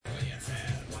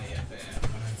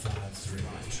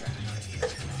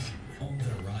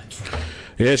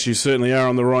Yes, you certainly are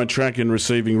on the right track in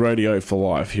receiving Radio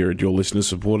for Life here at your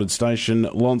listener-supported station,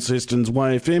 Launceston's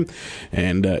Way FM.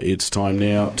 And it's time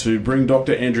now to bring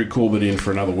Dr. Andrew Corbett in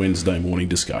for another Wednesday morning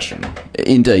discussion.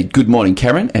 Indeed. Good morning,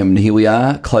 Cameron. And here we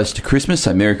are, close to Christmas.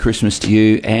 So Merry Christmas to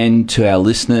you and to our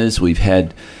listeners. We've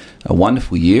had a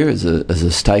wonderful year as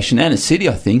a station and a city,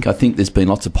 I think. I think there's been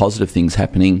lots of positive things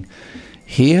happening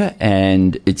here,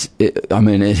 and it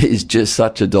is just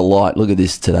such a delight. Look at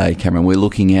this today, Cameron. We're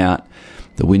looking out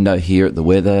the window here at the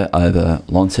weather over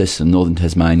Launceston, northern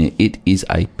Tasmania. It is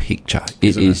a picture.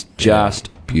 It is just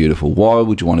beautiful. Why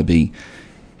would you want to be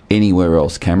anywhere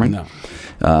else, Cameron?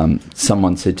 No.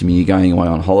 Someone said to me, "You're going away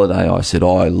on holiday." I said,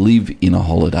 "I live in a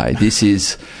holiday." This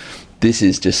is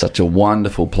just such a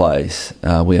wonderful place.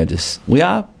 We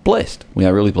are blessed. We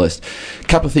are really blessed. A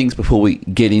couple of things before we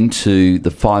get into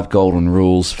the 5 golden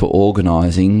rules for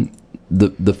organising.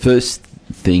 The first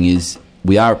thing is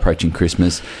we are approaching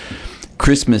Christmas.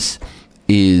 Christmas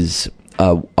is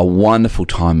a wonderful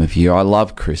time of year. I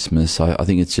love Christmas. I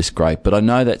think it's just great. But I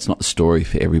know that's not the story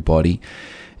for everybody.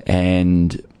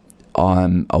 And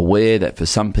I'm aware that for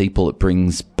some people it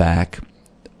brings back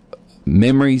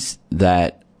memories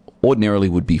that ordinarily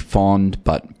would be fond,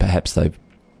 but perhaps they've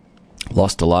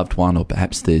lost a loved one, or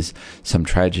perhaps there's some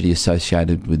tragedy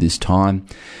associated with this time.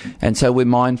 And so we're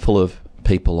mindful of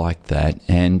people like that.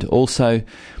 And also,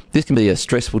 this can be a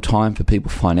stressful time for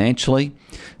people financially.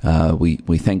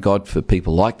 We thank God for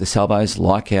people like the Salvos,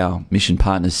 like our mission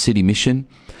partners, City Mission,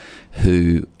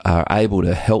 who are able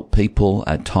to help people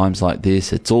at times like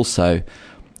this. It's also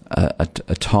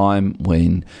a time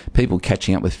when people are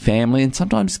catching up with family, and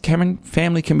sometimes, Cameron,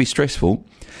 family can be stressful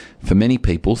for many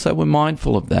people, so we're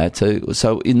mindful of that.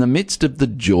 So in the midst of the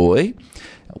joy,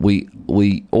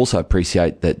 we also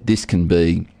appreciate that this can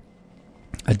be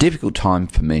a difficult time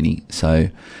for many. So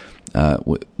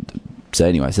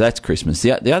anyway, so that's Christmas.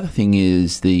 The other thing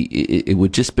is it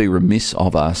would just be remiss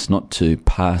of us not to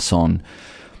pass on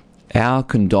our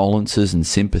condolences and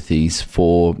sympathies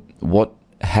for what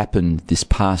happened this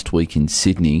past week in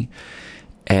Sydney.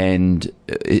 And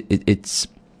it's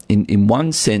in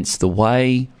one sense the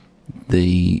way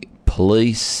the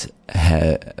police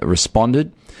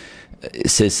responded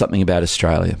says something about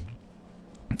Australia.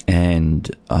 And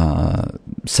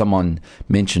someone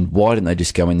mentioned, why didn't they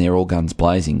just go in there all guns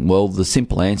blazing? Well, the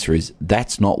simple answer is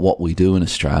that's not what we do in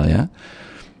Australia,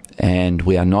 and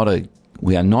we are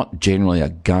not generally a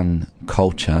gun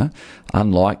culture,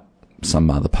 unlike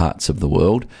some other parts of the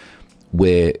world,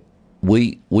 where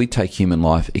we take human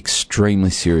life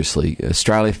extremely seriously.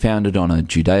 Australia founded on a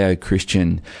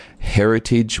Judeo-Christian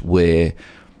heritage where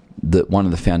one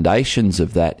of the foundations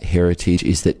of that heritage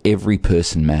is that every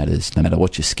person matters, no matter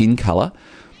what your skin colour,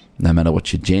 no matter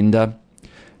what your gender,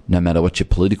 no matter what your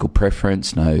political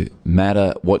preference, no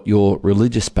matter what your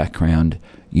religious background,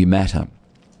 you matter.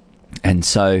 And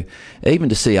so even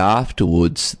to see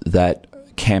afterwards that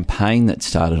campaign that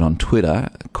started on Twitter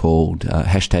called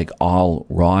 #I'll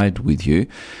Ride With You,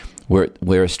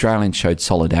 where Australians showed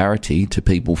solidarity to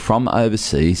people from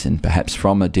overseas and perhaps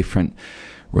from a different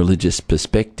religious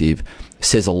perspective,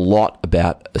 says a lot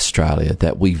about Australia,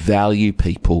 that we value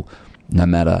people no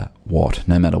matter what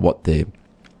their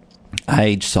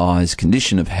age, size,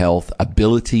 condition of health,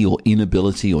 ability or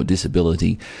inability or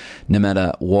disability, no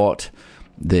matter what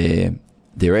their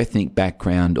ethnic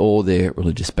background or their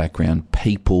religious background,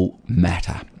 people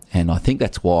matter. And I think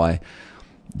that's why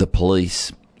the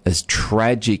police, as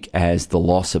tragic as the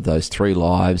loss of those 3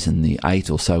 lives and the 8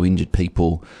 or so injured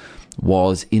people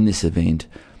was in this event,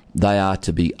 they are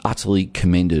to be utterly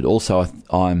commended. Also,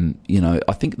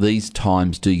 I think these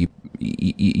times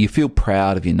you feel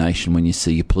proud of your nation when you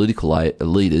see your political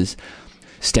leaders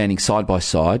standing side by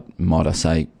side, might I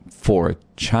say, for a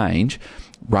change,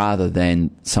 rather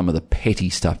than some of the petty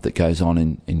stuff that goes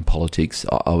on in politics.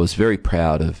 I was very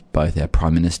proud of both our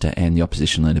Prime Minister and the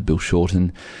Opposition Leader, Bill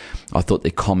Shorten. I thought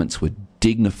their comments were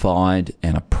dignified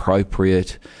and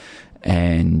appropriate,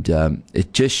 and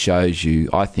it just shows you,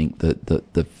 I think, that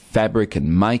the fabric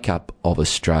and makeup of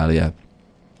Australia.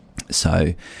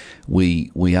 So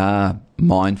we are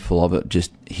mindful of it.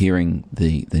 Just hearing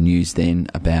the news then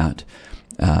about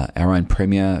our own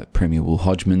Premier Will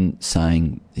Hodgman,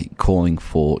 calling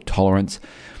for tolerance,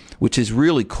 which is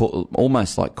really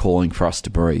almost like calling for us to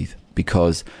breathe,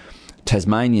 because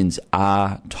Tasmanians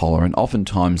are tolerant.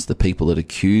 Oftentimes the people that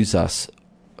accuse us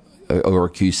or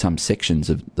accuse some sections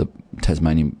of the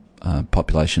Tasmanian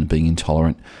population of being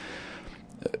intolerant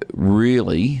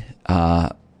really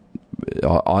I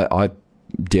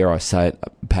dare I say it,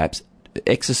 perhaps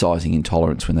exercising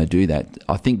intolerance when they do that.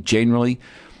 I think generally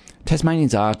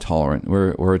Tasmanians are tolerant.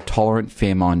 We're a tolerant,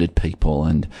 fair-minded people,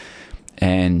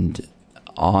 and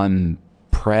I'm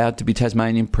proud to be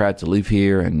Tasmanian, proud to live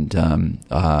here, and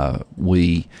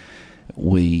we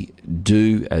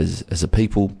do as a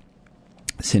people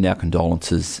send our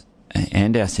condolences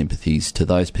and our sympathies to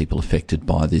those people affected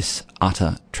by this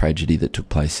utter tragedy that took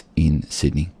place in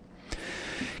Sydney.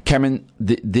 Cameron,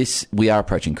 we are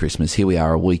approaching Christmas. Here we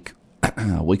are a week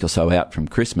or so out from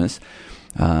Christmas.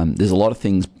 There's a lot of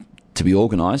things to be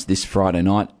organised. This Friday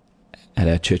night at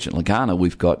our church at Lagana,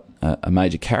 we've got a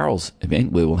major carols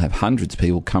event where we'll have hundreds of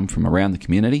people come from around the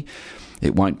community.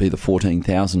 It won't be the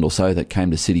 14,000 or so that came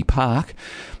to City Park,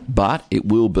 but it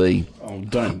will be... Oh,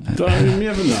 don't. You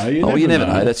never know. You never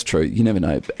know. That's true. You never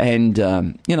know. And,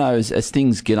 as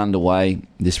things get underway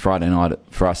this Friday night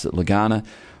for us at Lagana,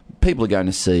 people are going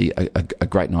to see a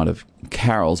great night of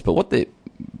carols, but what they're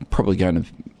probably going to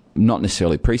not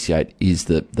necessarily appreciate is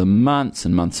the months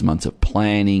and months and months of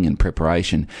planning and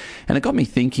preparation. And it got me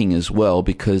thinking as well,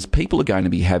 because people are going to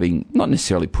be having, not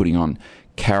necessarily putting on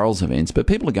carols events, but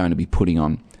people are going to be putting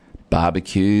on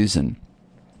barbecues and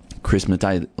Christmas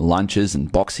Day lunches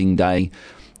and Boxing Day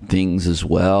things as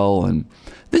well. And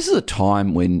this is a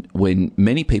time when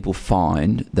many people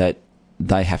find that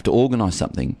they have to organise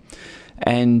something.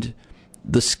 And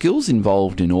the skills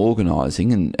involved in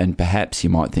organising, and perhaps you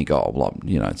might think,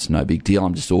 it's no big deal,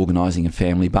 I'm just organising a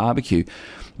family barbecue.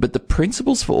 But the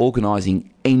principles for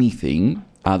organising anything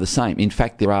are the same. In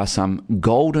fact, there are some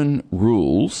golden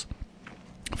rules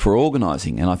for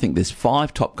organising, and I think there's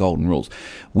 5 top golden rules,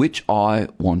 which I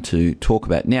want to talk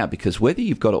about now, because whether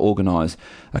you've got to organise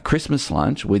a Christmas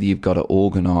lunch, whether you've got to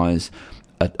organise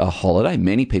a holiday,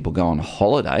 many people go on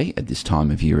holiday at this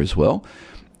time of year as well,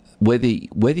 whether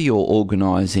you're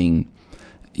organising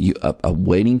a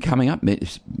wedding coming up.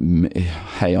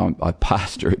 Hey, I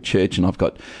pastor at church, and I've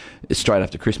got, straight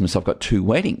after Christmas, I've got 2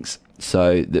 weddings.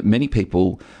 So that many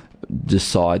people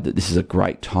decide that this is a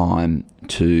great time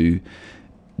to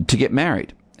get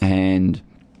married, and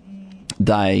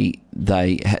they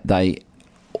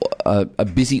are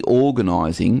busy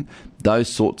organising those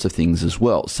sorts of things as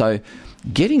well. So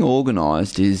getting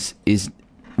organised is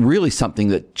really something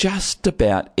that just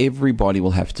about everybody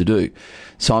will have to do.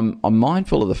 So I'm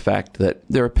mindful of the fact that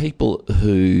there are people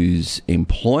whose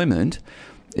employment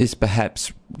is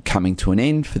perhaps coming to an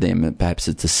end for them, and perhaps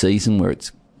it's a season where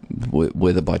it's,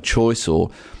 whether by choice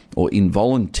or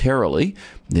involuntarily,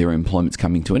 their employment's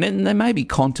coming to an end, and they may be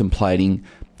contemplating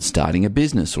starting a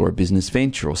business or a business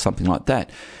venture or something like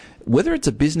that. Whether it's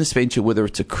a business venture, whether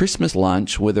it's a Christmas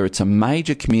lunch, whether it's a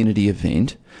major community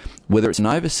event, whether it's an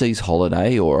overseas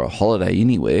holiday or a holiday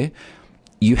anywhere,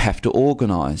 you have to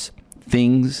organise.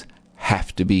 Things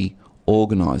have to be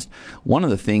organised. One of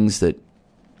the things that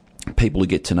people who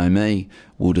get to know me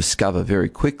will discover very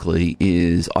quickly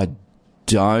is I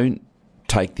don't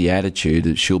take the attitude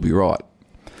that she'll be right.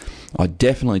 I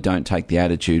definitely don't take the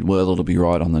attitude, well, it'll be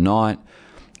right on the night,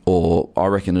 or I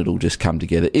reckon it'll just come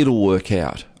together, it'll work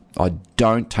out. I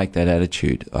don't take that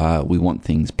attitude. We want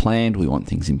things planned, we want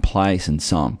things in place, and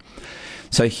so on.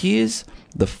 So here's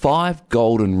the 5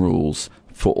 golden rules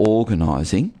for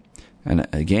organising. And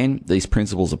again, these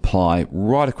principles apply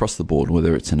right across the board,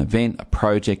 whether it's an event, a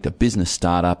project, a business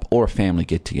startup, or a family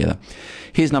get-together.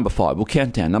 Here's number 5. We'll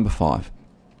count down. Number 5.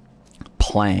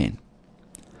 Plan.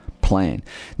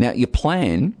 Now, your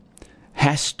plan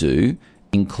has to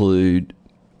include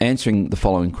answering the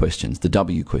following questions, the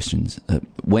W questions.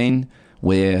 When,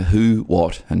 where, who,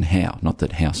 what, and how. Not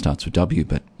that how starts with W,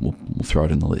 but we'll throw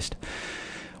it in the list.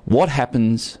 What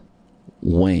happens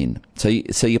when? So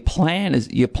your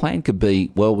plan could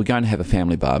be, well, we're going to have a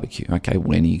family barbecue. Okay,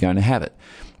 when are you going to have it?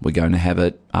 We're going to have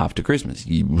it after Christmas.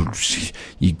 You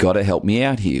got to help me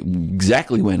out here.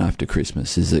 Exactly when after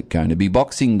Christmas? Is it going to be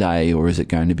Boxing Day, or is it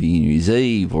going to be New Year's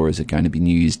Eve, or is it going to be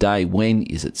New Year's Day? When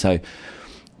is it? So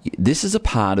this is a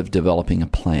part of developing a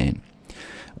plan.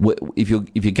 If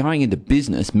you're going into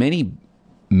business, many,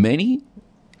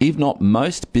 if not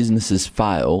most, businesses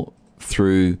fail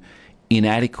through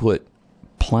inadequate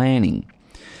planning.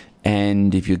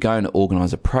 And if you're going to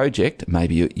organise a project,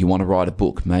 maybe you want to write a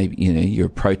book. Maybe you're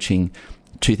approaching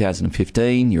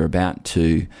 2015. You're about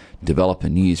to develop a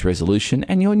New Year's resolution,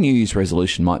 and your New Year's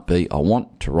resolution might be, I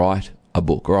want to write a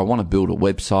book, or I want to build a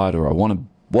website, or I want to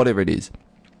whatever it is.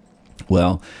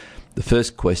 Well, the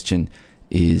first question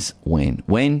is when.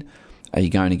 When are you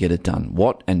going to get it done?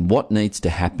 What needs to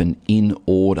happen in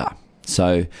order?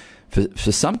 So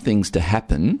for some things to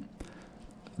happen,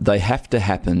 they have to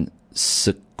happen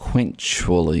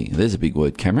sequentially. There's a big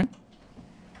word, Cameron.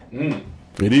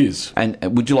 It is. And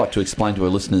would you like to explain to our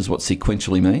listeners what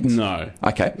sequentially means? No.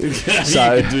 Okay.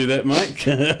 So you can do that, mate.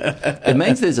 It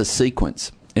means there's a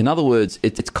sequence. In other words,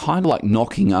 it's kind of like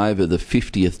knocking over the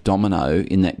 50th domino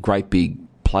in that great big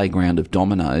playground of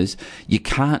dominoes. You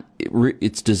can't.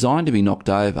 It's designed to be knocked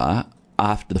over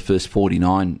after the first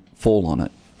 49 fall on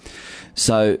it.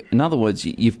 So, in other words,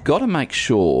 you've got to make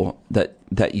sure that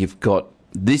you've got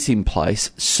this in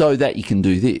place so that you can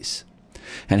do this.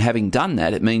 And having done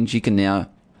that, it means you can now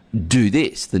do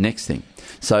this, the next thing.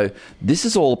 So this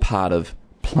is all part of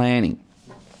planning.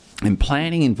 And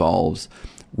planning involves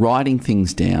writing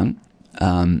things down.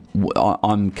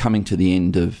 I'm coming to the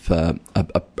end of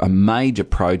a major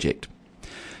project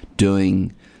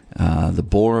doing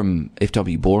the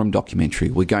F.W. Borum documentary.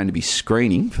 We're going to be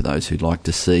screening, for those who'd like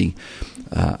to see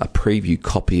a preview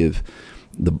copy of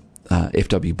the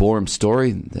F.W. Borum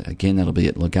story. Again, that'll be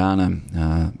at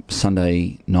Lagana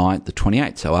Sunday night, the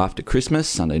 28th. So after Christmas,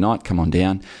 Sunday night, come on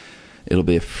down. It'll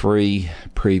be a free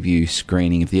preview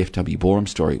screening of the F.W. Borum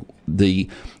story. The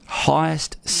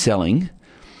highest selling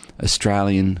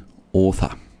Australian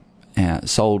author,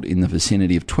 sold in the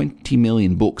vicinity of 20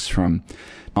 million books from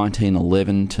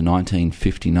 1911 to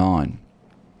 1959,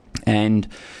 and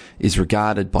is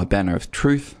regarded by Banner of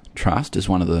Truth Trust as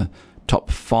one of the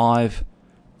top 5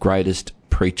 greatest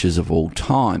preachers of all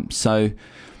time. So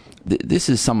this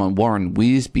is someone Warren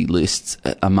Wiersbe lists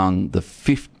among the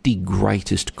 50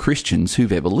 greatest Christians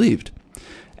who've ever lived.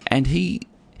 And he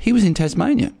was in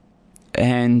Tasmania,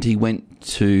 and he went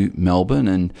to Melbourne,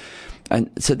 and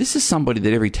so this is somebody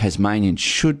that every Tasmanian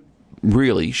should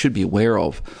be aware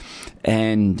of.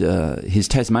 And his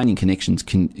Tasmanian connections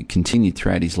continued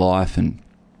throughout his life,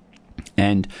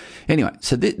 and anyway,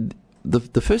 so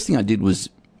the first thing I did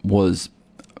was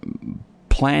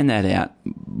plan that out,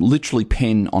 literally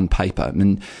pen on paper,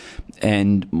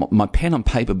 and my pen on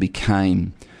paper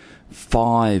became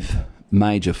 5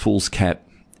 major foolscap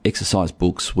exercise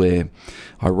books where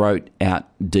I wrote out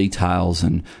details,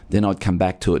 and then I'd come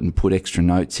back to it and put extra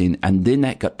notes in, and then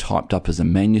that got typed up as a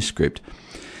manuscript,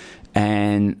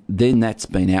 and then that's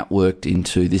been outworked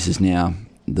into, this is now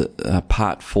the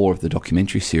part 4 of the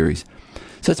documentary series.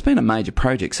 So it's been a major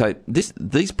project. So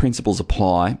these principles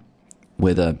apply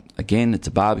whether, again, it's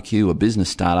a barbecue, a business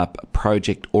startup, a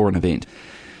project, or an event.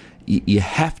 You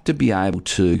have to be able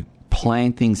to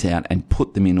plan things out and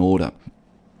put them in order.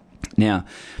 Now,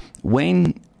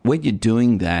 when you're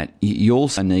doing that, you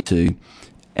also need to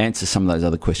answer some of those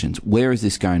other questions. Where is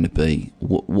this going to be?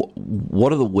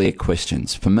 What are the where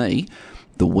questions? For me,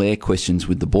 the where questions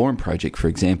with the Borum project, for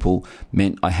example,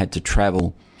 meant I had to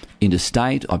travel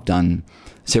interstate. I've done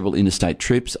several interstate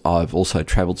trips. I've also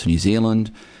travelled to New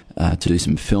Zealand to do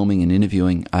some filming and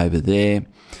interviewing over there,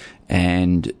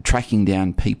 and tracking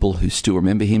down people who still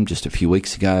remember him. Just a few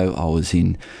weeks ago, I was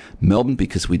in Melbourne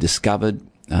because we discovered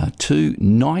 2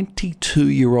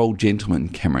 92-year-old gentlemen,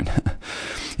 Cameron,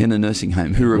 in a nursing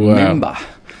home who remember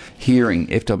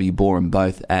hearing F.W. Borum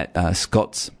both at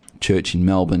Scott's Church in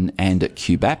Melbourne and at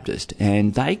Kew Baptist,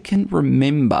 and they can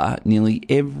remember nearly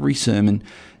every sermon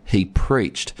he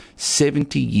preached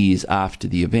 70 years after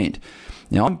the event.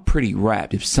 Now, I'm pretty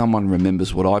rapt if someone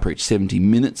remembers what I preached 70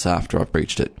 minutes after I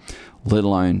preached it, let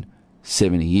alone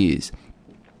 70 years.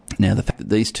 Now, the fact that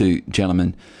these 2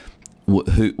 gentlemen,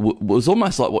 who was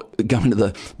almost like going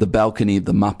to the balcony of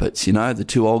the Muppets, you know, the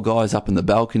 2 old guys up in the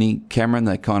balcony, Cameron,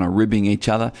 they're kind of ribbing each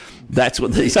other. That's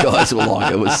what these guys were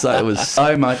like. It was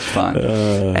so much fun.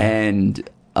 And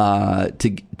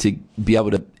to be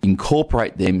able to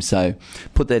incorporate them, so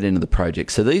put that into the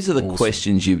project. So these are the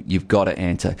questions you've got to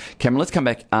answer. Cameron, let's come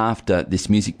back after this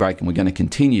music break, and we're going to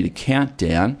continue to count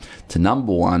down to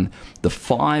number 1, the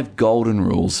 5 golden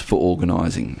rules for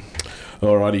organising.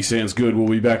 Alrighty, sounds good. We'll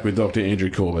be back with Dr. Andrew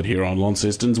Corbett here on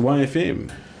Launceston's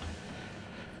YFM.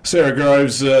 Sarah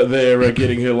Groves there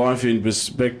getting her life in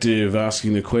perspective,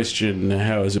 asking the question,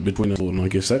 how is it between us? And I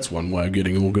guess that's one way of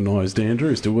getting organised, Andrew,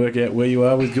 is to work out where you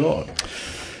are with God.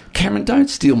 Cameron, don't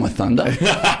steal my thunder.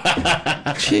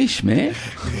 Sheesh, man.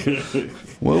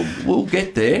 We'll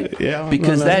get there,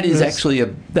 because that is actually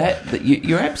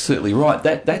you're absolutely right.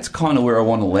 That's kind of where I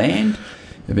want to land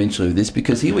eventually with this,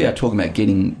 because here we are talking about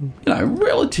getting,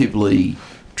 relatively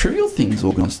trivial things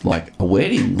organised, like a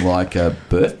wedding, like a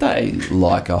birthday,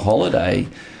 like a holiday,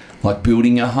 like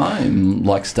building a home,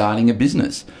 like starting a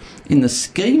business. In the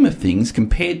scheme of things,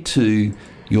 compared to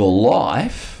your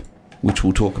life, which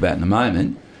we'll talk about in a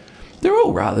moment, they're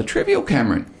all rather trivial,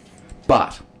 Cameron.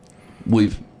 But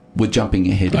we've we're jumping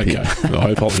ahead a bit. Okay, I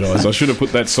apologise. I should have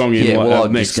put that song in. Yeah, well,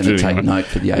 I'm next. just going to take note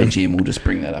for the AGM. We'll just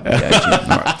bring that up at the AGM.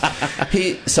 All right.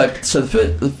 Here, so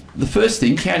the first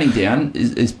thing, counting down,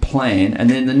 is plan, and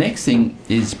then the next thing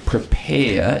is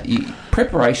prepare.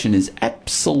 Preparation is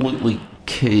absolutely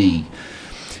key.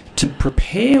 To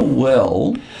prepare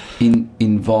well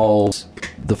involves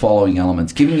the following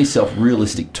elements: giving yourself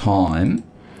realistic time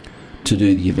to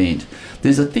do the event.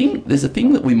 There's a thing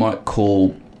that we might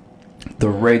call the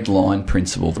red line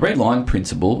principle. The red line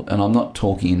principle, and I'm not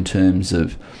talking in terms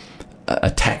of a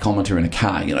tachometer in a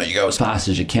car, you go as fast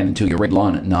as you can until you red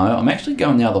line it. No, I'm actually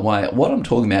going the other way. What I'm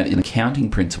talking about is an accounting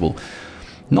principle.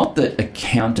 Not that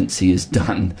accountancy is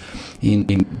done in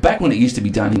back when it used to be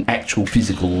done in actual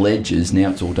physical ledgers.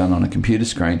 Now it's all done on a computer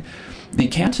screen. The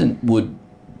accountant would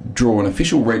draw an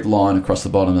official red line across the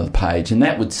bottom of the page, and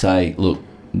that would say, look,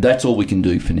 that's all we can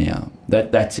do for now.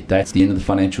 That's it. That's the end of the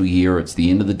financial year, or it's the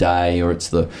end of the day, or it's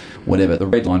the whatever, the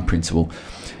red line principle.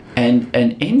 And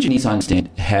engineers, I understand,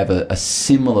 have a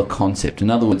similar concept. In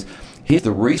other words, here's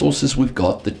the resources we've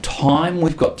got, the time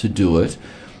we've got to do it,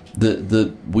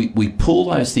 we pull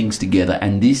those things together,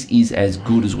 and this is as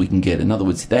good as we can get. In other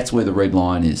words, that's where the red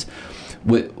line is.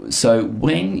 So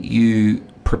when you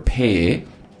prepare,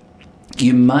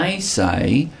 you may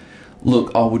say,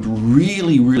 look, I would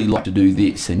really, really like to do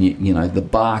this, and the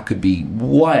bar could be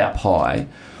way up high,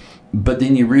 but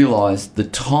then you realise the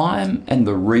time and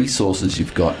the resources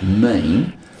you've got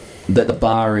mean that the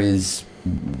bar is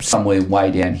somewhere way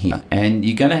down here, and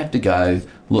you're going to have to go,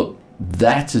 look,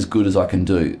 that's as good as I can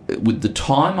do. With the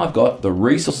time I've got, the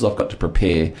resources I've got to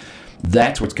prepare,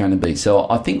 that's what it's going to be. So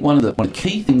I think one of the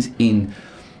key things in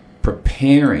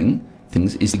preparing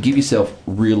things is to give yourself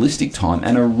realistic time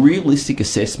and a realistic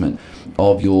assessment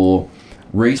of your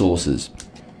resources.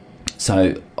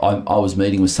 So I was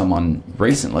meeting with someone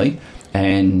recently,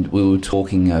 and we were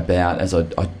talking about, as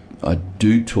I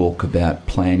do talk about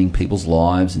planning people's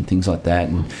lives and things like that,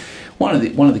 and one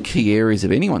of the key areas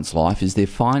of anyone's life is their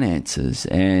finances.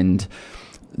 And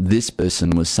this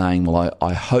person was saying, well,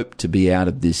 I hope to be out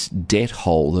of this debt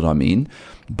hole that I'm in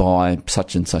by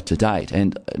such and such a date.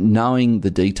 And knowing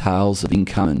the details of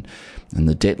income and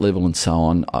the debt level and so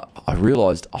on, I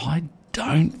realised I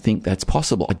don't think that's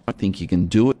possible. I don't think you can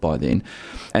do it by then.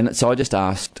 And so I just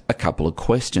asked a couple of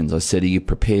questions. I said, are you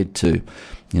prepared to,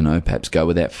 perhaps go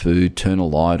without food, turn a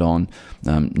light on,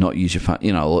 not use your phone,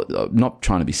 not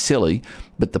trying to be silly,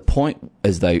 but the point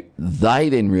is they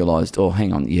then realised, oh,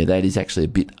 hang on, yeah, that is actually a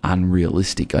bit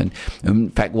unrealistic. And in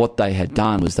fact, what they had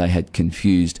done was they had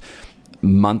confused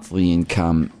monthly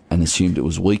income and assumed it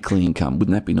was weekly income.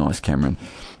 Wouldn't that be nice, Cameron?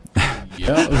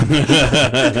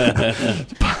 Yeah.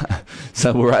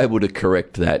 So we're able to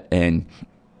correct that. And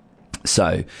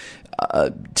so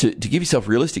to give yourself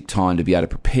realistic time to be able to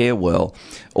prepare well,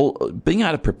 being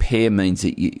able to prepare means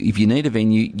that if you need a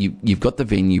venue, you've got the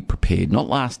venue prepared, not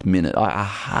last minute. I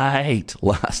hate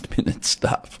last minute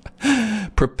stuff.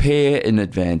 Prepare in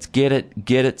advance. Get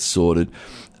it sorted.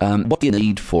 What do you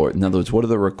need for it? In other words, what are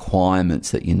the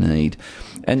requirements that you need?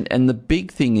 And the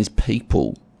big thing is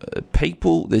people.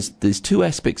 People, there's two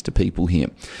aspects to people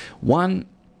here. One,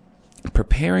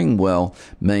 preparing well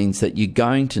means that you're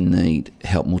going to need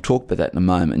help, and we'll talk about that in a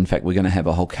moment. In fact, we're going to have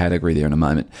a whole category there in a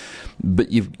moment.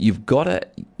 But you've got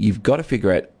to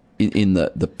figure out in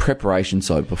the preparation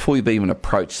side, before you even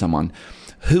approach someone,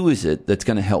 who is it that's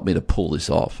going to help me to pull this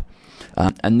off?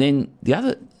 And then the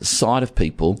other side of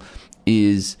people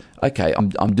is, okay,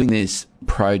 I'm doing this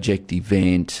project,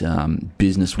 event,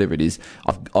 business, whatever it is.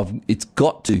 It's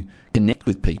got to connect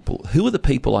with people. Who are the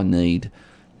people I need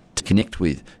to connect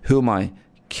with? Who are my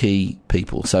key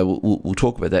people? So we'll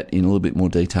talk about that in a little bit more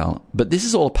detail. But this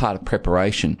is all a part of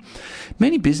preparation.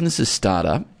 Many businesses start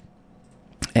up,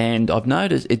 and I've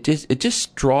noticed it just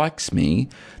strikes me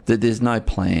that there's no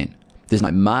plan. There's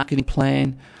no marketing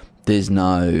plan. There's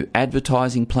no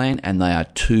advertising plan, and they are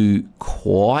two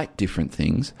quite different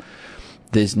things.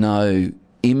 There's no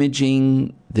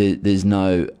imaging. There's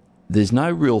no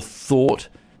real thought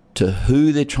to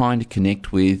who they're trying to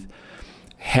connect with,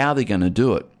 how they're going to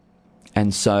do it.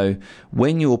 And so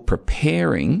when you're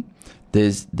preparing,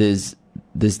 there's those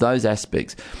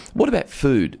aspects. What about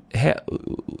food?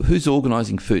 Who's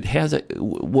organising food? How's that?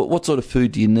 What sort of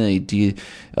food do you need?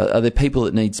 Are there people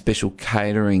that need special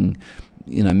catering?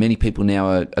 Many people now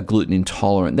are gluten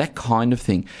intolerant, that kind of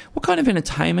thing. What kind of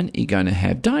entertainment are you going to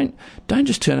have? Don't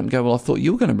just turn up and go, well, I thought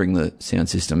you were going to bring the sound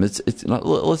system. It's like,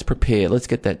 let's prepare. Let's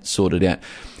get that sorted out.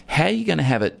 How are you going to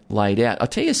have it laid out? I'll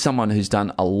tell you, someone who's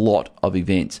done a lot of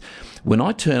events. When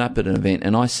I turn up at an event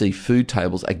and I see food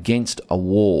tables against a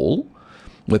wall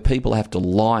where people have to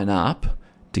line up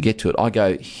to get to it. I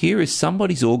go, here is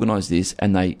somebody's organised this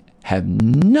and they have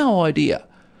no idea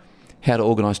how to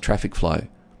organise traffic flow,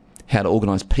 how to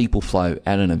organise people flow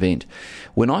at an event.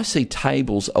 When I see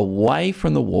tables away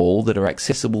from the wall that are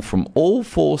accessible from all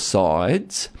four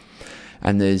sides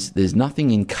and there's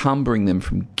nothing encumbering them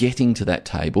from getting to that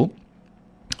table,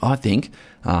 I think,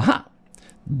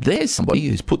 there's somebody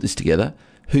who's put this together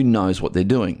who knows what they're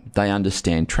doing. They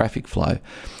understand traffic flow.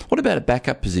 What about a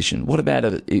backup position? What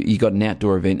about you got an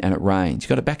outdoor event and it rains? You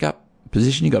got a backup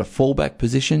position, you got a fallback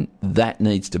position? That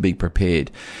needs to be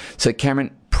prepared. So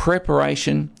Cameron,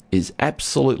 preparation is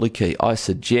absolutely key. I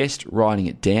suggest writing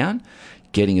it down,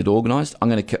 getting it organised.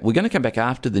 We're going to come back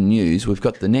after the news. We've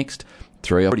got the next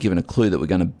three. I've already given a clue that we're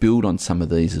going to build on some of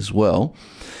these as well.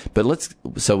 But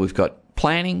so we've got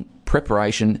planning,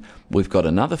 preparation. We've got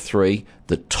another three,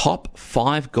 the top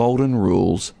 5 golden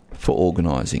rules for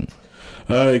organising.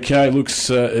 Okay,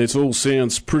 it all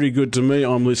sounds pretty good to me.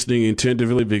 I'm listening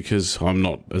attentively because I'm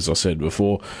not, as I said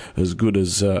before, as good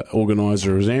as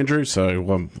organiser as Andrew,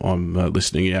 so I'm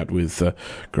listening out with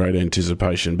great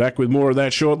anticipation. Back with more of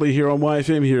that shortly here on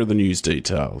YFM. Here are the news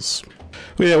details.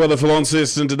 Yeah, weather for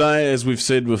Launceston today, as we've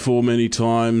said before many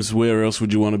times. Where else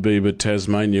would you want to be but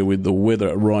Tasmania with the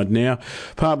weather right now?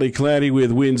 Partly cloudy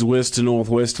with winds west to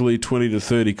northwesterly, 20 to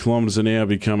 30 kilometres an hour,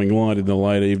 becoming light in the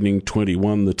late evening,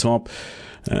 21 the top.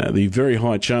 The very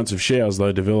high chance of showers,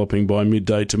 though, developing by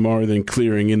midday tomorrow, then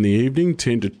clearing in the evening,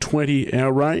 10 to 20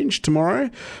 hour range tomorrow.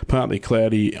 Partly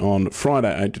cloudy on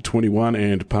Friday, 8 to 21,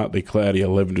 and partly cloudy,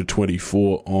 11 to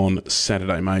 24 on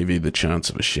Saturday. Maybe the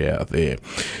chance of a shower there.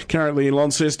 Currently in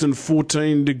Launceston,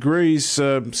 14 degrees.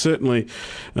 Certainly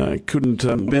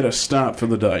couldn't better start for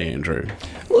the day, Andrew.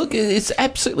 Look, it's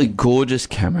absolutely gorgeous,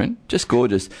 Cameron. Just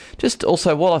gorgeous. Just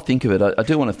also, while I think of it, I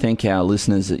do want to thank our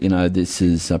listeners. This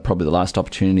is probably the last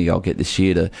opportunity I'll get this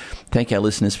year to thank our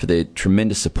listeners for their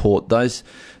tremendous support. Those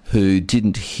who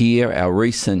didn't hear our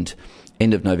recent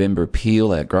end of November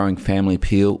appeal, our Growing Family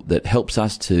appeal, that helps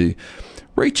us to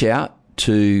reach out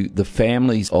to the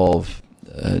families of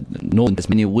Northern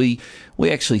Tasmania. We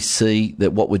actually see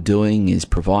that what we're doing is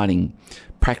providing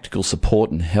practical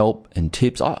support and help and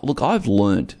tips. I've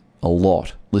learnt a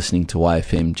lot listening to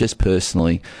AFM, just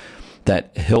personally,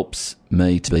 that helps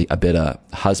me to be a better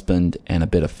husband and a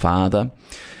better father.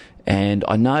 And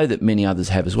I know that many others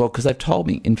have as well, because they've told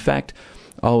me. In fact,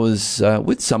 I was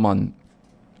with someone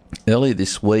earlier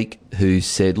this week who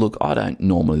said, look, I don't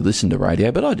normally listen to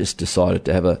radio, but I just decided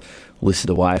to have a listen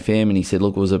to AFM. And he said,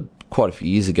 look, it was quite a few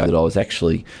years ago that I was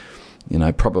actually,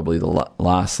 probably the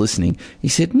last listening. He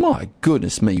said, my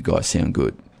goodness me, you guys sound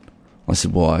good. I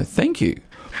said, why, thank you.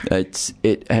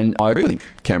 And I agree with him,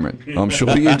 Cameron. I'm sure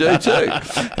you do too.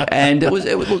 And it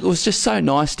was just so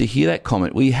nice to hear that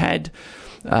comment. We had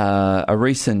a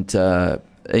recent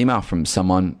email from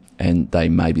someone, and they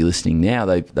may be listening now.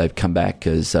 They've come back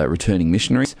as returning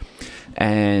missionaries,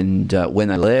 and when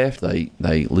they left, they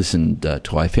listened to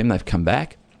AFM. They've come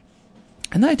back,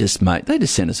 and they just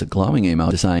sent us a glowing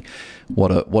email just saying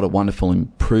what a wonderful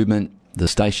improvement the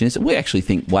station is. We actually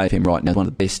think YFM right now is one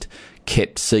of the best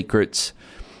kept secrets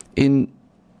in,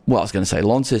 well, I was going to say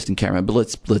Launceston, Cameron, but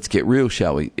let's get real,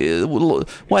 shall we?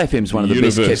 YFM is one of the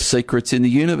best kept secrets in the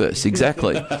universe,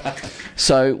 exactly.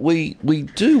 So we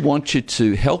do want you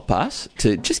to help us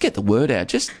to just get the word out.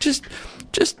 Just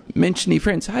mention to your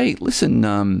friends, hey,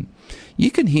 listen,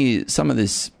 you can hear some of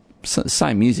this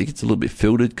same music. It's a little bit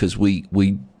filtered because we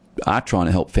are trying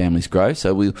to help families grow.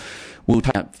 So we'll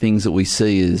take up things that we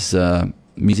see as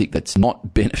music that's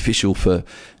not beneficial for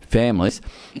families,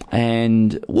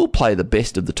 and we'll play the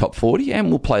best of the top 40, and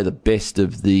we'll play the best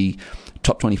of the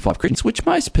top 25 Christians, which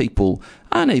most people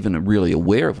aren't even really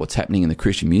aware of what's happening in the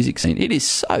Christian music scene. It is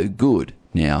so good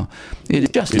now. It is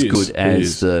just as good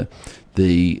as the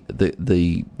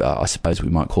I suppose we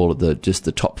might call it just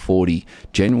the top 40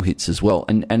 general hits as well,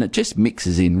 and it just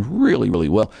mixes in really, really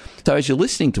well. So as you're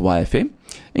listening to AFM,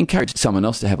 encourage someone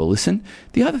else to have a listen.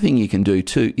 The other thing you can do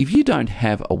too, if you don't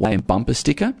have a YFM bumper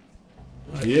sticker,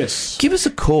 yes, give us a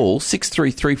call,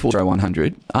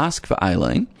 63340100, ask for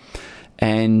Aileen,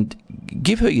 and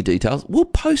give her your details. We'll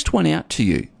post one out to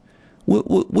you.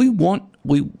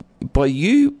 By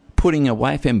you putting a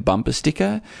YFM bumper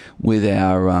sticker with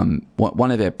our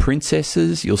one of our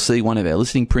princesses, you'll see one of our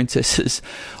listening princesses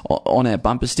on our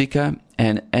bumper sticker,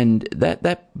 and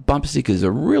that bumper sticker is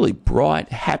a really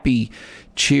bright, happy,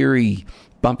 cheery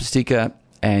bumper sticker.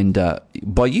 And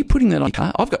by you putting that on your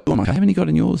car, I've got one on my car. Haven't you got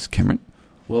on yours, Cameron?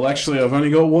 Well, actually, I've only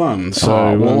got one,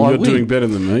 so you're doing better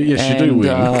than me. Yes, you do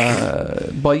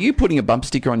win. By you putting a bumper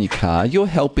sticker on your car, you're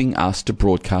helping us to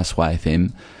broadcast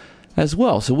YFM as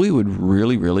well. So we would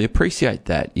really, really appreciate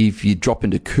that. If you drop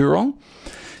into Coorong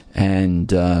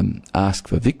and ask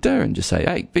for Victor and just say,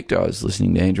 hey, Victor, I was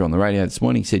listening to Andrew on the radio this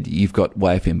morning. He said, you've got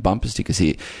YFM bumper stickers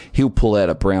here. He'll pull out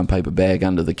a brown paper bag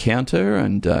under the counter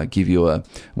and give you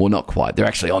well, not quite. They're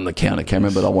actually on the counter,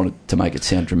 Cameron, but I wanted to make it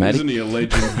sound dramatic. Isn't he a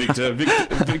legend, Victor?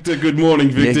 Victor, good morning,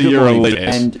 Victor. Yeah, You're morning, a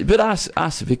legend. But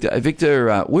ask Victor.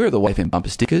 Victor, where are the YFM bumper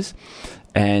stickers?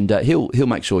 And he'll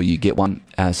make sure you get one.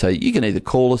 So you can either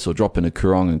call us or drop in a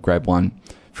Coorong and grab one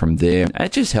from there. And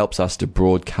it just helps us to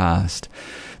broadcast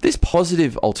this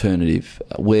positive alternative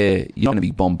where you're not going to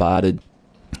be bombarded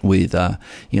with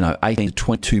 18 to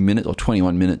 22 minutes or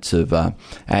 21 minutes of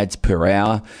ads per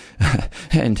hour.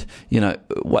 And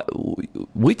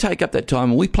we take up that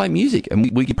time and we play music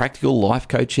and we give practical life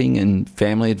coaching and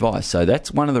family advice. So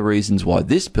that's one of the reasons why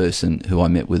this person who I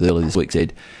met with earlier this week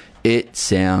said it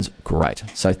sounds great.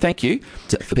 So thank you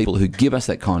for people who give us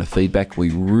that kind of feedback. We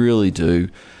really do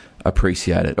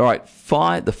appreciate it. All right,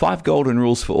 the 5 golden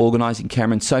rules for organising,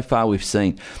 Cameron. So far we've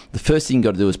seen the first thing you've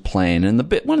got to do is plan. And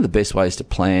one of the best ways to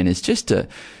plan is just to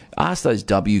ask those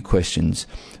W questions.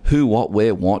 Who, what,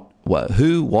 where, what,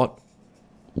 who, what,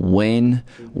 when,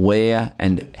 where,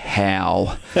 and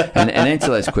how. and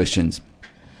answer those questions.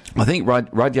 I think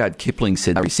Rudyard Kipling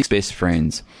said there are 6 best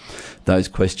friends, those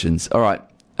questions. All right,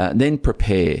 then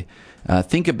prepare.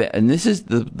 Think about, and this is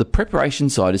the preparation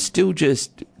side is still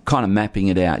just kind of mapping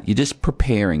it out. You're just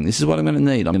preparing. This is what I'm going to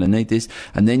need. I'm going to need this.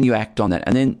 And then you act on that.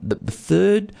 And then the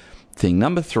third thing,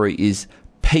 number 3, is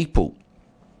people.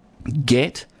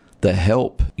 Get the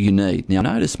help you need. Now,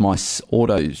 notice my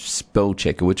auto spell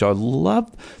checker, which I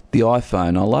love the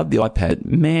iPhone. I love the iPad.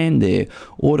 Man, their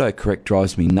autocorrect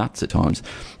drives me nuts at times.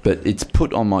 But it's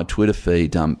put on my Twitter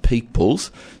feed,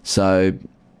 peoples. So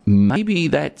maybe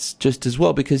that's just as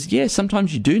well. Because,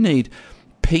 sometimes you do need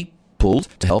people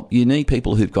to help. You need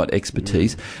people who've got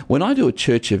expertise. When I do a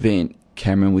church event,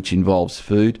 Cameron, which involves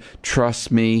food,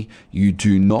 trust me, you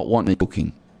do not want me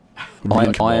cooking.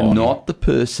 I am not the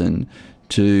person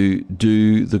to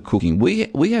do the cooking.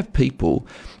 We have people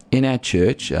in our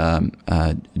church,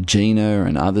 Gina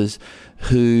and others,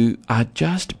 who are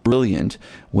just brilliant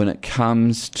when it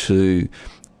comes to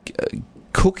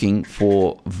cooking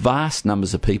for vast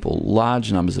numbers of people,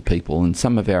 large numbers of people, and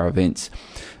some of our events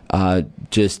are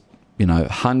just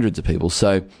hundreds of people.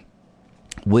 So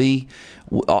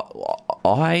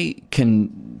I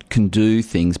can do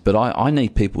things, but I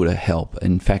need people to help.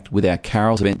 In fact, with our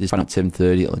Carols event this Friday at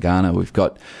 7:30 at Lagana, we've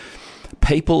got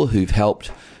people who've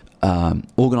helped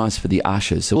organise for the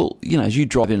ushers. So, as you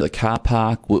drive into the car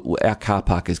park, our car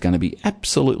park is going to be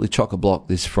absolutely chock-a-block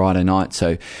this Friday night.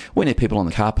 So we need people on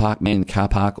the car park, man in the car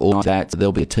park, organise that. So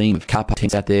there'll be a team of car park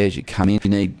tents out there as you come in.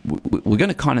 We're going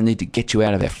to kind of need to get you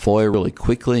out of our foyer really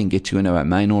quickly and get you into our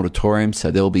main auditorium.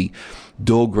 So there'll be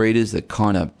door greeters that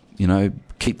kind of,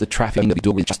 keep the traffic. There'll be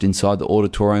door greeters just inside the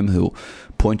auditorium who'll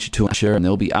point you to an usher, and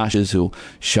there'll be ushers who'll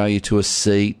show you to a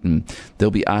seat, and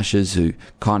there'll be ushers who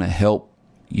kind of help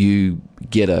you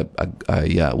get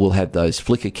we'll have those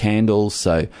flicker candles,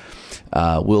 so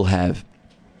we'll have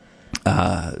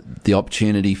the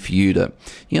opportunity for you to,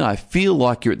 feel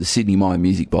like you're at the Sydney Myer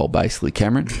Music Bowl, basically,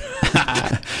 Cameron.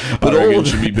 But all of it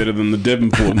should be better than the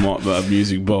Devonport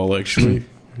Music Bowl, actually.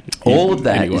 All of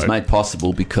that is made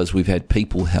possible because we've had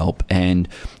people help, and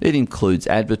it includes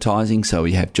advertising. So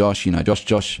we have Josh.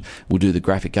 Josh will do the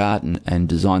graphic art and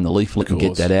design the leaflet and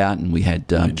get that out. And we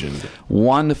had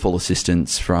wonderful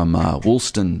assistance from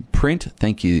Woolston Print.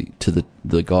 Thank you to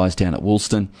the guys down at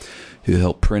Woolston who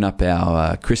helped print up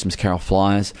our Christmas Carol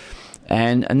flyers.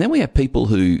 And then we have people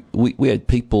we had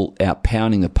people out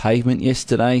pounding the pavement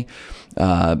yesterday,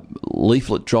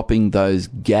 leaflet dropping those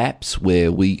gaps where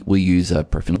we use a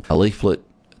leaflet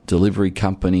delivery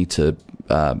company to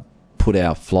put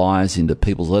our flyers into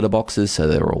people's letterboxes so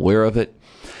they're aware of it.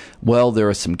 Well, there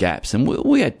are some gaps, and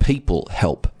we had people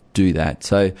help do that.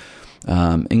 So,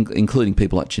 including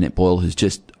people like Jeanette Boyle, who's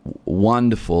just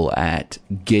wonderful at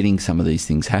getting some of these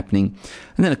things happening.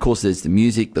 And then, of course, there's the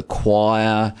music, the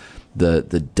choir, the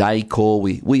decor.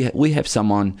 We have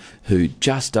someone who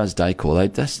just does decor.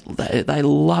 They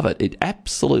love it. It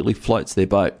absolutely floats their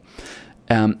boat.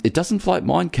 It doesn't float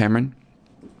mine, Cameron.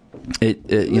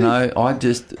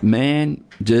 Just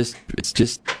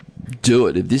do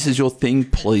it. If this is your thing,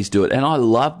 please do it. And I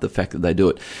love the fact that they do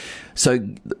it. So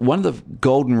one of the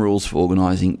golden rules for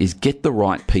organising is get the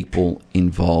right people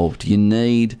involved. You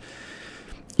need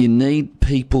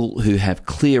people who have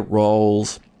clear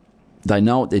roles. They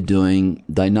know what they're doing.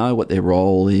 They know what their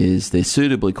role is. They're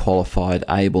suitably qualified,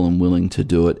 able and willing to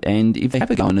do it. And if they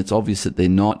have a go and it's obvious that they're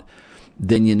not,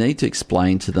 then you need to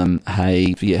explain to them,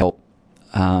 hey, for your help,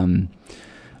 I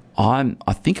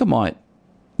think I might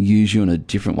use you in a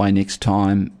different way next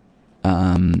time,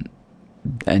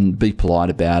 and be polite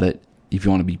about it. If you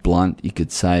want to be blunt, you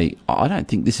could say, I don't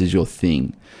think this is your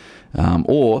thing.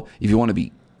 Or if you want to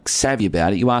be savvy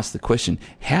about it, you ask the question,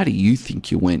 how do you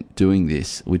think you went doing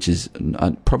this? Which is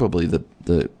probably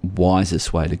the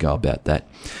wisest way to go about that.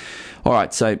 All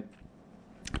right, so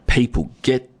people,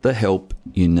 get the help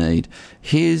you need.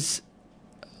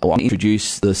 I'll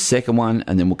introduce the second one,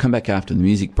 and then we'll come back after the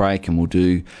music break, and we'll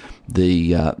do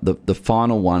the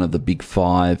final one of the big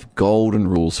 5 golden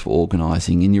rules for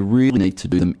organising, and you really need to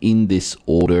do them in this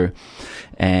order.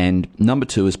 And number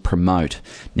 2 is promote.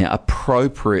 Now,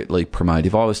 appropriately promote.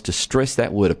 If I was to stress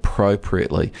that word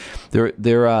appropriately,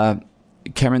 there are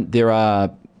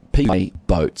people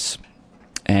boats,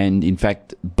 and in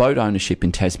fact, boat ownership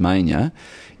in Tasmania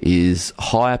is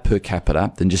higher per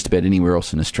capita than just about anywhere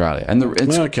else in Australia. And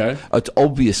it's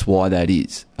obvious why that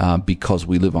is, because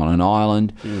we live on an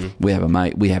island. We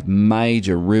have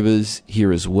major rivers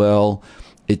here as well.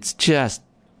 It's just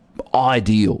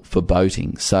ideal for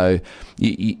boating. So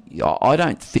I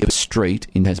don't think a street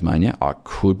in Tasmania, I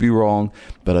could be wrong,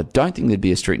 but I don't think there'd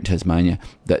be a street in Tasmania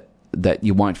that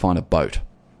you won't find a boat.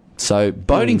 So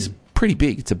boating's pretty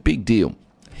big. It's a big deal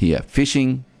here.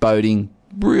 Fishing, boating,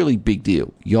 really big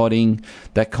deal. Yachting,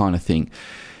 that kind of thing.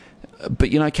 But,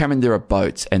 Cameron, there are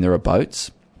boats and there are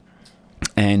boats.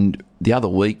 And the other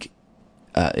week,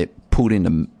 it pulled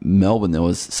into Melbourne. There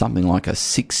was something like a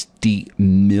 $60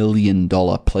 million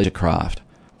pleasure craft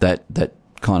that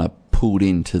kind of pulled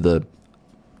into the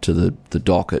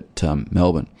dock at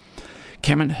Melbourne.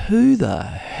 Cameron, who the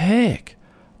heck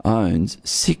owns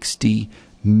 $60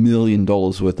 million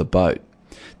worth of boat?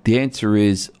 The answer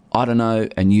is, I don't know,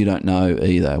 and you don't know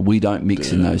either. We don't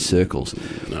mix in those circles.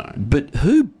 No. But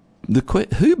who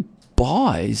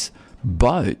buys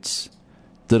boats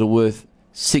that are worth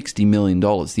 $60 million?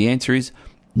 The answer is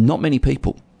not many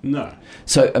people. No.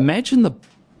 So imagine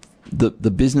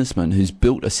the businessman who's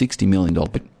built a $60 million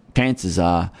boat. Chances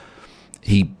are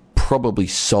he probably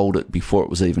sold it before it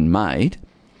was even made.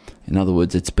 In other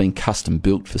words, it's been custom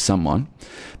built for someone.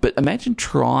 But imagine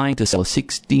trying to sell a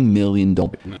 $60 million.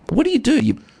 What do?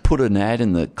 You put an ad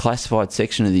in the classified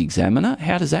section of the Examiner?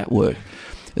 How does that work?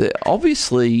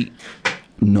 Obviously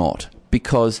not,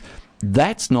 because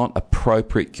that's not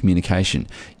appropriate communication.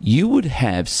 You would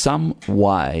have some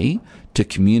way to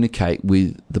communicate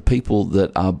with the people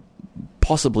that are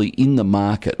possibly in the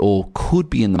market or could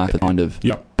be in the market kind of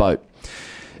boat.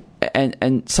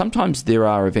 And sometimes there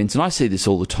are events, and I see this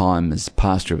all the time as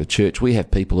pastor of a church. We have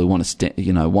people who want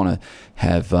to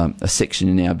have a section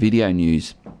in our video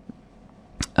news,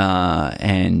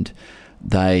 and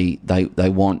they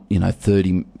want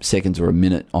 30 seconds or a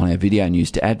minute on our video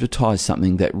news to advertise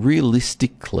something that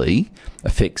realistically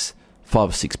affects 5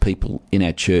 or 6 people in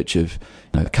our church of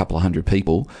a couple of hundred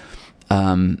people,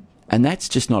 and that's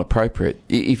just not appropriate.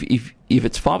 If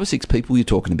it's 5 or 6 people you're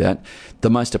talking about, the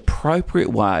most appropriate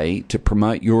way to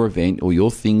promote your event or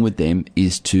your thing with them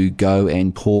is to go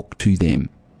and talk to them.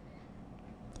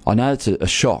 I know it's a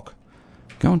shock.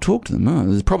 Go and talk to them. Oh,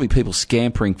 there's probably people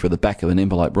scampering for the back of an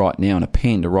envelope right now and a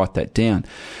pen to write that down.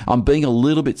 I'm being a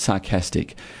little bit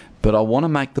sarcastic, but I want to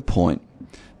make the point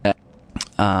that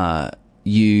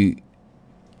you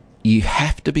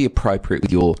have to be appropriate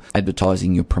with your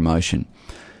advertising, your promotion.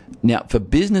 Now, for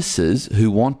businesses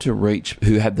who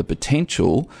who have the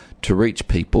potential to reach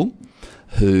people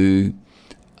who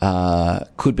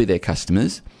could be their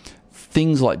customers,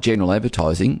 things like general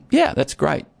advertising, that's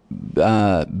great.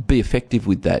 Be effective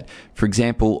with that. For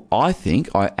example, I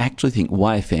actually think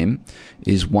YFM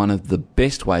is one of the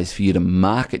best ways for you to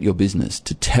market your business,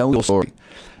 to tell your story.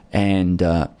 And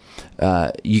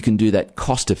you can do that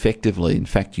cost effectively. In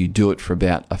fact, you do it for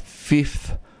about a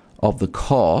fifth of the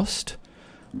cost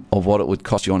of what it would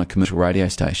cost you on a commercial radio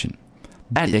station.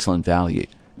 That is excellent value.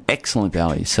 Excellent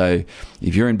value. So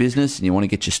if you're in business and you want to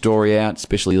get your story out,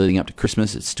 especially leading up to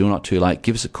Christmas, it's still not too late.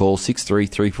 Give us a call,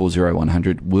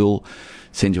 63340100. We'll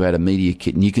send you out a media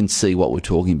kit and you can see what we're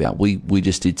talking about. We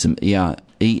just did some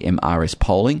EMRS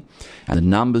polling, and the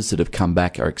numbers that have come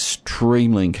back are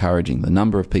extremely encouraging. The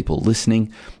number of people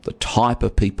listening, the type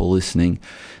of people listening.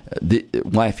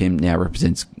 YFM now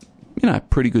represents a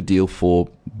pretty good deal for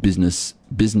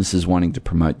businesses wanting to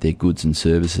promote their goods and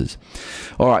services.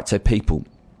 All right, so people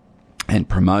and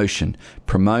promotion.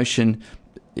 Promotion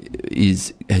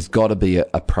has got to be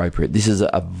appropriate. This is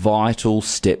a vital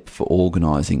step for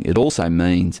organising. It also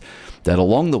means that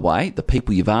along the way, the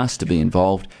people you've asked to be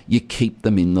involved, you keep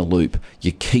them in the loop.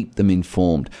 You keep them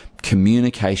informed.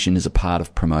 Communication is a part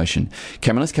of promotion.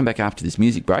 Cameron, let's come back after this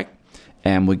music break,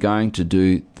 and we're going to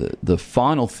do the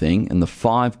final thing and the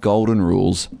 5 golden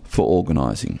rules for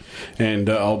organising. And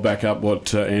I'll back up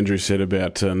what Andrew said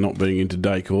about not being into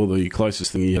decor. The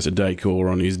closest thing he has to decor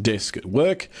on his desk at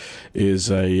work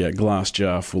is a glass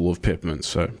jar full of peppermints.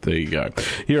 So there you go.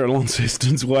 Here at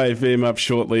Launceston's Way FM, up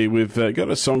shortly, we've got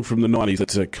a song from the 90s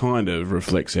that kind of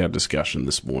reflects our discussion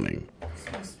this morning.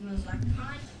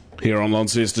 Here on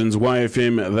Launceston's Way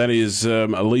FM, that is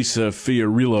Elisa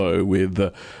Fiorillo with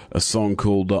a song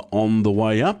called On the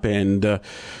Way Up, and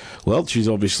well, she's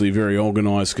obviously very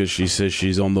organised because she says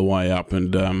she's on the way up,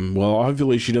 and well,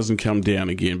 hopefully she doesn't come down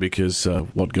again, because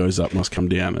what goes up must come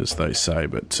down, as they say.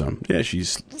 But yeah,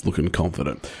 she's looking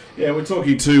confident. Yeah, we're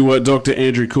talking to Dr.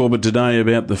 Andrew Corbett today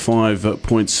about the 5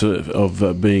 points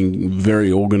of being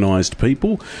very organised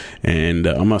people, and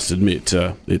I must admit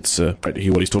it's great to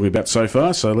hear what he's talking about so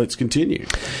far. So let's continue.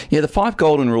 Yeah, the 5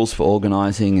 golden rules for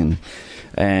organising,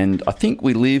 and I think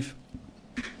we live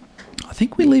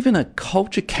in a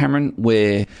culture, Cameron,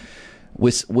 where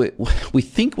we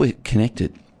think we're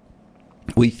connected.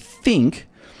 We think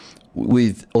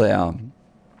with our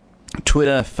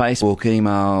Twitter, Facebook,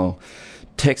 email,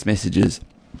 text messages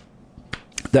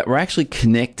that we're actually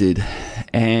connected,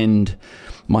 and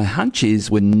my hunch is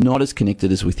we're not as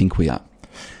connected as we think we are.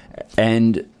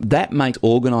 And that makes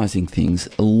organising things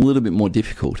a little bit more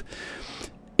difficult.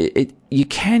 You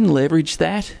can leverage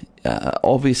that.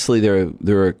 Obviously,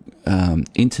 there are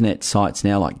internet sites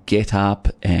now like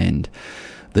GetUp and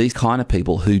these kind of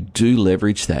people who do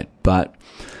leverage that, but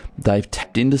they've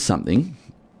tapped into something,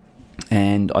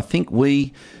 and I think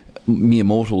we mere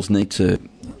mortals need to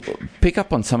pick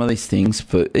up on some of these things,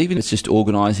 for even if it's just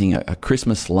organising a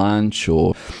Christmas lunch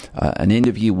or an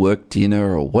end-of-year work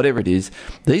dinner or whatever it is.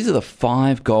 These are the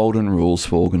 5 golden rules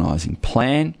for organising: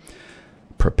 plan,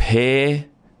 prepare,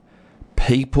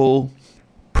 people,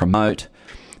 promote,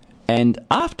 and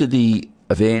after the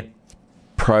event,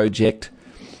 project,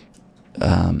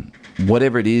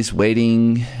 whatever it is,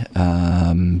 wedding,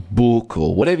 book,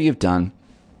 or whatever you've done,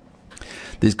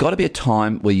 there's got to be a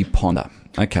time where you ponder,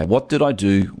 okay, what did I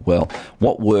do well?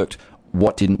 What worked?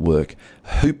 What didn't work?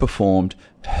 Who performed?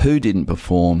 Who didn't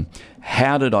perform?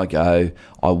 How did I go?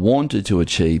 I wanted to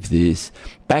achieve this.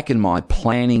 Back in my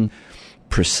planning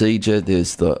procedure,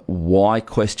 there's the why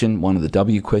question, one of the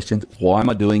W questions. Why am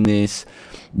I doing this?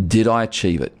 Did I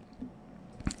achieve it?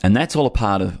 And that's all a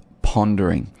part of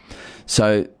pondering.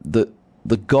 So the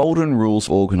golden rules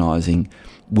for organising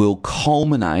will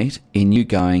culminate in you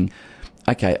going,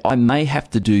 okay, I may have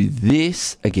to do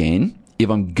this again. If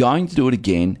I'm going to do it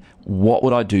again, what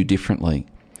would I do differently?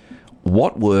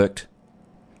 What worked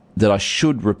that I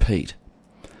should repeat?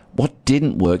 What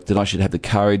didn't work that I should have the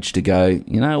courage to go,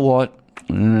 you know what?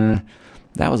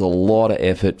 That was a lot of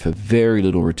effort for very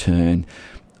little return.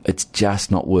 It's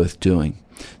just not worth doing.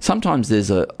 Sometimes there's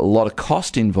a lot of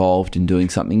cost involved in doing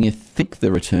something. You think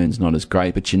the return's not as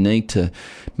great, but you need to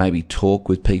maybe talk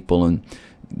with people and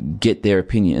get their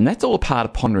opinion. And that's all a part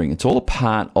of pondering. It's all a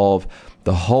part of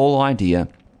the whole idea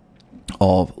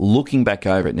of looking back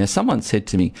over it. Now, someone said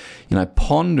to me,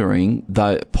 pondering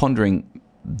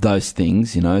those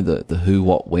things, the who,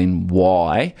 what, when,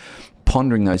 why,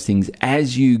 pondering those things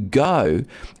as you go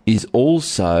is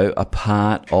also a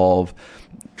part of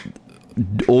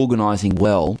organising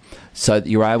well, so that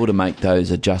you're able to make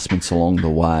those adjustments along the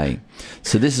way.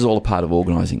 So this is all a part of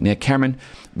organising. Now, Cameron,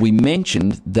 we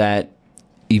mentioned that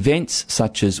events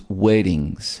such as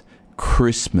weddings,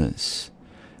 Christmas,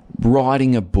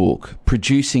 writing a book,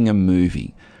 producing a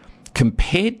movie,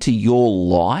 compared to your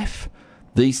life,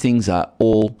 these things are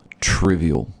all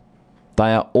trivial.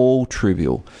 They are all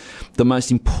trivial. The most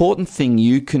important thing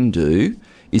you can do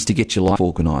is to get your life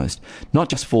organised, not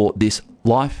just for this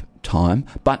lifetime,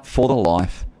 but for the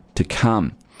life to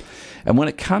come. And when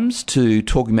it comes to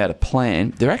talking about a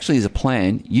plan, there actually is a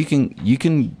plan. You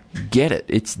can get it.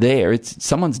 It's there.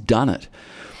 Someone's done it.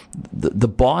 The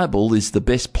Bible is the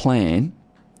best plan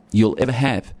you'll ever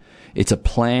have. It's a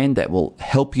plan that will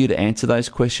help you to answer those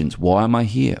questions. Why am I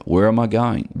here? Where am I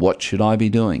going? What should I be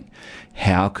doing?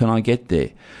 How can I get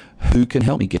there? Who can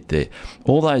help me get there?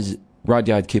 All those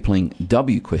Rudyard Kipling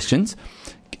W questions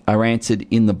are answered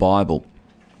in the Bible.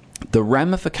 The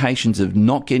ramifications of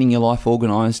not getting your life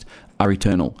organised are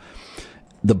eternal.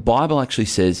 The Bible actually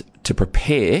says to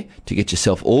prepare to get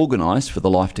yourself organised for the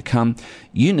life to come,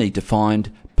 you need to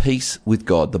find peace with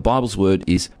God. The Bible's word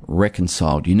is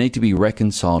reconciled. You need to be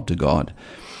reconciled to God.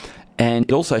 And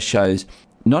it also shows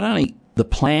not only the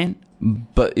plan,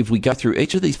 but if we go through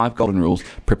each of these 5 golden rules,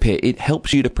 prepare, it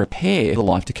helps you to prepare for the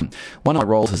life to come. One of my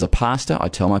roles as a pastor, I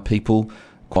tell my people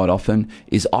quite often,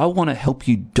 is I want to help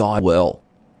you die well.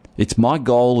 It's my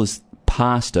goal as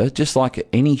pastor, just like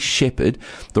any shepherd,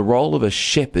 the role of a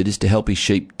shepherd is to help his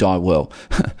sheep die well.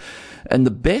 And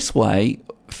the best way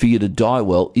for you to die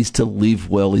well is to live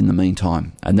well in the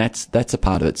meantime. And that's a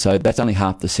part of it. So that's only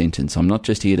half the sentence. I'm not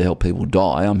just here to help people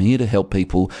die. I'm here to help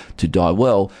people to die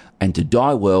well. And to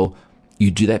die well,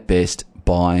 you do that best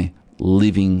by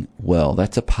living well.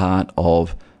 That's a part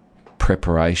of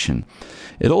preparation.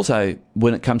 It also,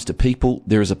 when it comes to people,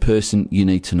 there is a person you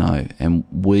need to know, and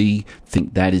we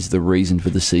think that is the reason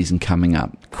for the season coming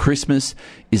up. Christmas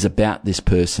is about this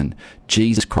person,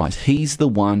 Jesus Christ. He's the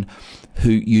one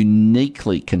who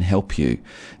uniquely can help you.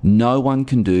 No one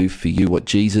can do for you what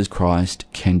Jesus Christ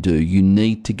can do. You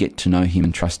need to get to know him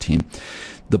and trust him.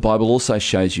 The Bible also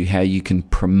shows you how you can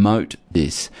promote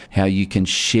this, how you can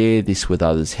share this with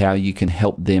others, how you can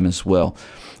help them as well.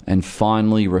 And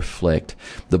finally, reflect.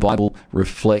 The Bible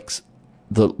reflects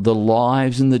the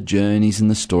lives and the journeys and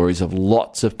the stories of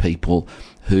lots of people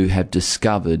who have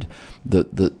discovered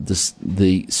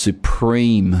the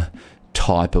supreme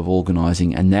type of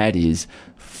organising, and that is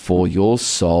for your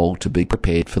soul to be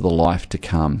prepared for the life to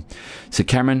come. So,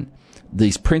 Cameron,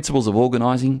 these principles of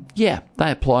organising, they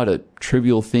apply to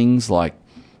trivial things like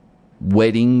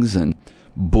weddings and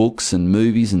books and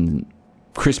movies and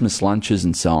Christmas lunches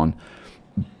and so on.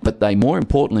 But they more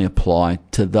importantly apply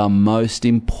to the most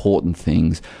important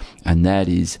things, and that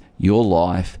is your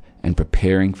life and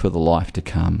preparing for the life to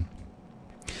come.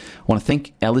 I want to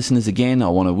thank our listeners again. I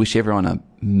want to wish everyone a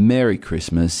Merry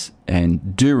Christmas,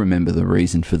 and do remember the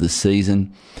reason for the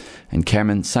season. And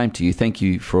Cameron, same to you. Thank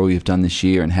you for all you've done this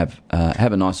year, and have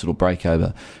a nice little break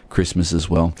over Christmas as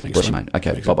well. Bless you, mate.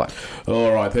 Okay, bye-bye.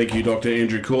 All right, thank you, Dr.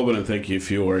 Andrew Corbett, and thank you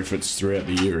for your efforts throughout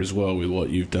the year as well with what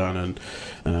you've done. And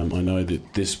I know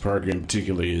that this program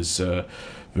particularly is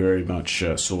very much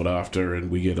sought after, and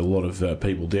we get a lot of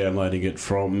people downloading it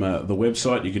from the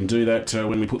website. You can do that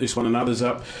when we put this one and others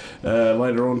up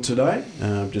later on today.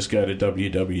 Just go to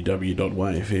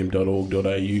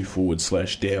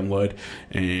www.yfm.org.au/download,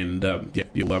 and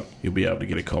you'll be able to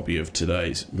get a copy of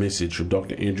today's message from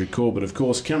Dr. Andrew Corbett. Of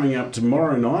course, coming up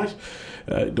tomorrow night,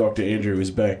 Dr. Andrew is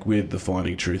back with the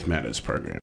Finding Truth Matters program.